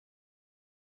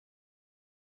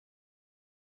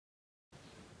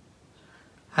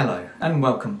Hello and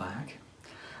welcome back.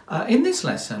 In this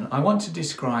lesson I want to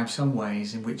describe some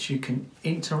ways in which you can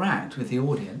interact with the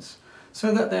audience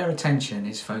so that their attention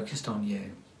is focused on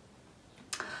you.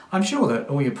 I'm sure that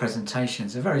all your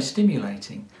presentations are very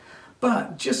stimulating,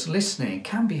 but just listening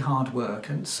can be hard work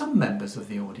and some members of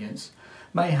the audience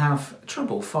may have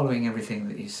trouble following everything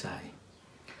that you say.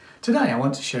 Today I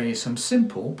want to show you some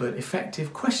simple but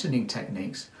effective questioning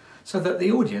techniques so that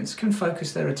the audience can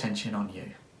focus their attention on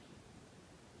you.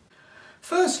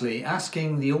 Firstly,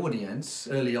 asking the audience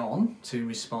early on to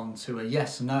respond to a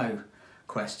yes/no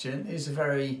question is a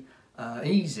very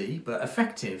easy but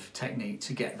effective technique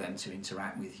to get them to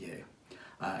interact with you.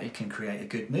 It can create a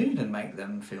good mood and make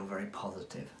them feel very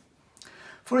positive.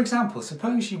 For example,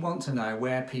 suppose you want to know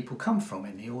where people come from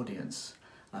in the audience.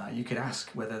 You could ask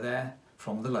whether they're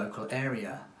from the local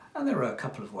area, and there are a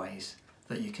couple of ways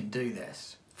that you can do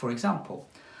this. For example,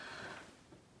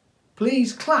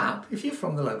 please clap if you're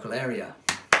from the local area.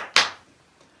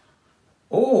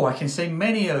 Oh, I can see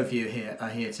many of you are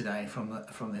here today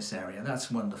from this area.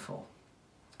 That's wonderful.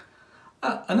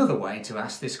 Another way to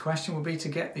ask this question would be to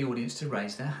get the audience to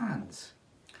raise their hands.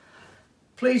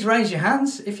 Please raise your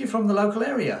hands if you're from the local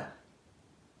area.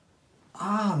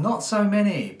 Not so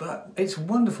many, but it's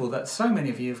wonderful that so many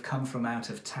of you have come from out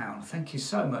of town. Thank you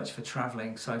so much for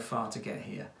travelling so far to get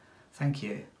here. Thank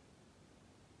you.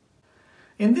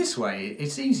 In this way,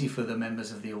 it's easy for the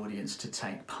members of the audience to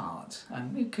take part,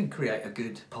 and it can create a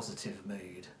good, positive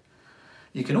mood.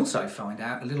 You can also find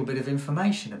out a little bit of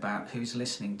information about who's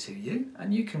listening to you,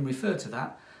 and you can refer to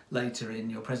that later in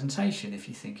your presentation if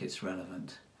you think it's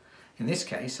relevant. In this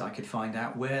case, I could find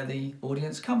out where the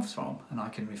audience comes from, and I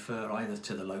can refer either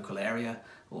to the local area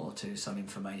or to some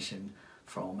information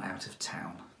from out of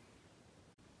town.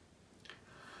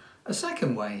 A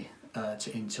second way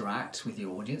to interact with the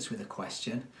audience with a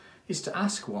question is to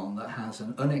ask one that has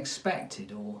an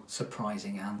unexpected or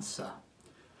surprising answer.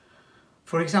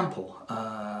 For example,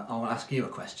 I'll ask you a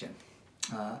question.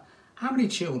 How many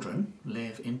children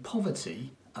live in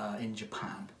poverty in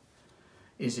Japan?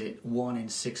 Is it 1 in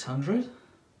 600?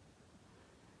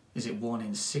 Is it 1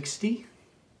 in 60?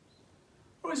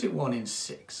 Or is it 1 in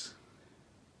 6?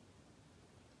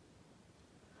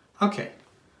 Okay.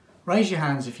 Raise your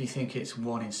hands if you think it's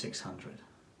 1 in 600.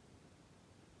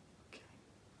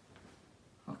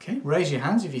 Okay, raise your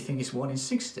hands if you think it's 1 in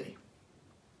 60.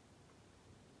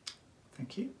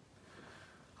 Thank you.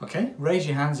 Okay, raise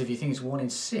your hands if you think it's 1 in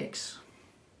 6.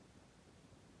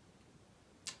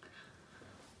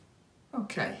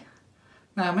 Okay,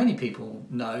 now many people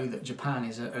know that Japan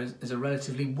is a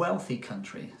relatively wealthy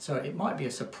country, so it might be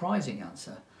a surprising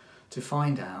answer to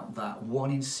find out that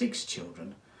 1 in 6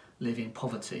 children live in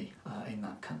poverty in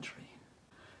that country.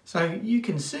 So you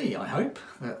can see, I hope,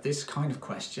 that this kind of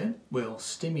question will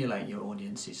stimulate your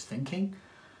audience's thinking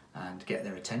and get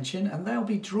their attention, and they'll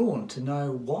be drawn to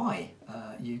know why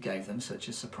you gave them such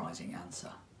a surprising answer.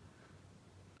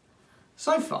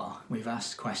 So far, we've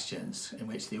asked questions in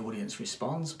which the audience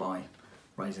responds by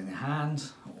raising their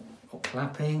hand or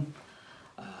clapping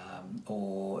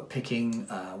or picking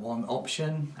one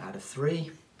option out of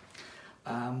 3.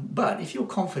 But if you're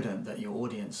confident that your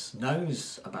audience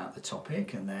knows about the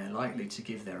topic and they're likely to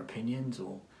give their opinions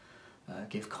or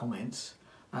give comments,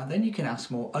 then you can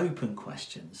ask more open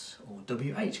questions or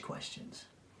WH questions.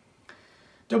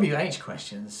 WH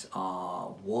questions are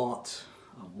what,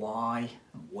 why,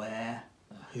 where,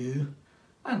 who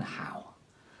and how.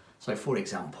 So for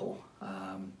example,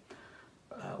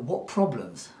 what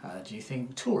problems do you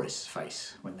think tourists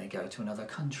face when they go to another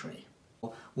country?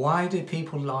 Why do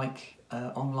people like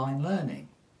online learning?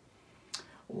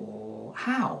 Or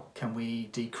how can we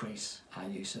decrease our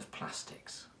use of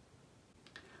plastics?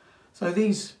 So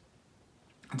these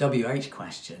WH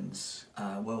questions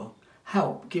will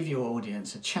help give your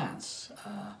audience a chance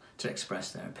to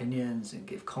express their opinions and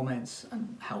give comments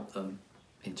and help them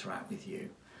interact with you.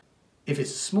 If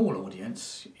it's a small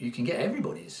audience, you can get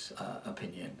everybody's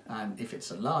opinion, and if it's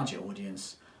a larger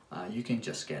audience, you can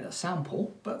just get a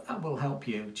sample, but that will help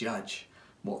you judge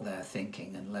what their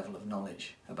thinking and level of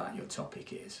knowledge about your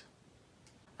topic is.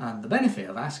 And the benefit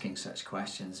of asking such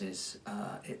questions is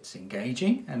it's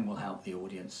engaging and will help the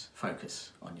audience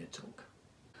focus on your talk.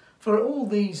 For all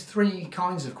these 3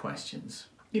 kinds of questions,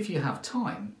 if you have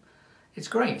time, it's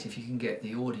great if you can get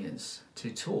the audience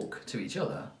to talk to each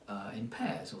other in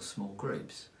pairs or small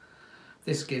groups.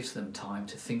 This gives them time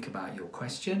to think about your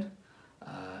question.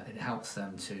 It helps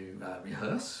them to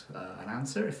rehearse an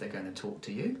answer if they're going to talk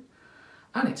to you,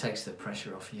 and it takes the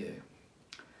pressure off you.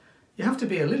 You have to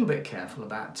be a little bit careful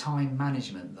about time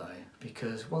management though,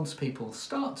 because once people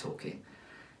start talking,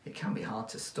 it can be hard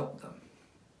to stop them.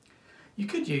 You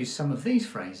could use some of these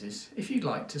phrases if you'd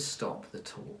like to stop the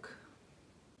talk.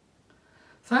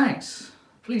 Thanks,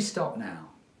 please stop now.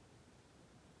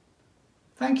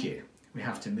 Thank you, we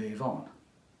have to move on.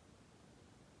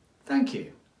 Thank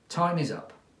you, time is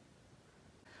up.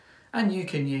 And you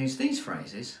can use these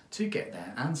phrases to get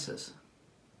their answers.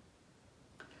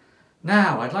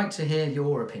 Now I'd like to hear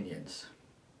your opinions.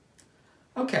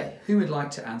 Okay, who would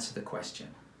like to answer the question?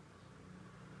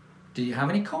 Do you have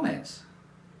any comments?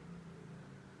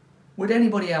 Would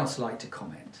anybody else like to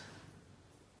comment?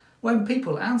 When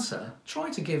people answer,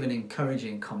 try to give an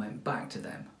encouraging comment back to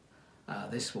them.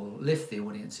 This will lift the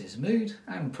audience's mood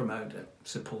and promote a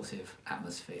supportive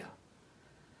atmosphere.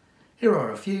 Here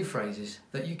are a few phrases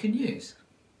that you can use.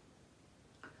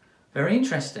 Very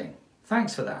interesting.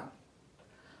 Thanks for that.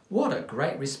 What a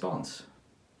great response.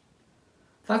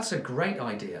 That's a great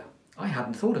idea. I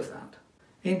hadn't thought of that.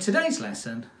 In today's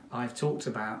lesson, I've talked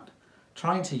about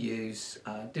trying to use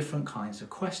different kinds of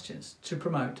questions to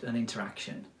promote an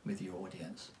interaction with your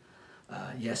audience.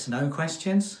 Yes/no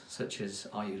questions, such as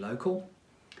are you local?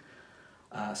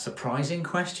 Surprising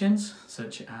questions,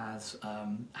 such as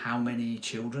how many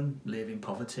children live in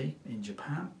poverty in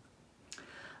Japan?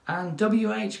 And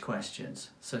WH questions,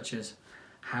 such as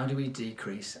how do we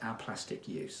decrease our plastic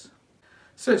use?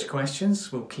 Such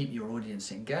questions will keep your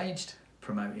audience engaged,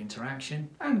 promote interaction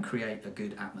and create a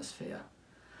good atmosphere.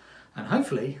 And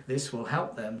hopefully this will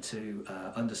help them to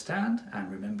understand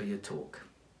and remember your talk.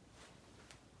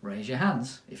 Raise your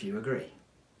hands if you agree.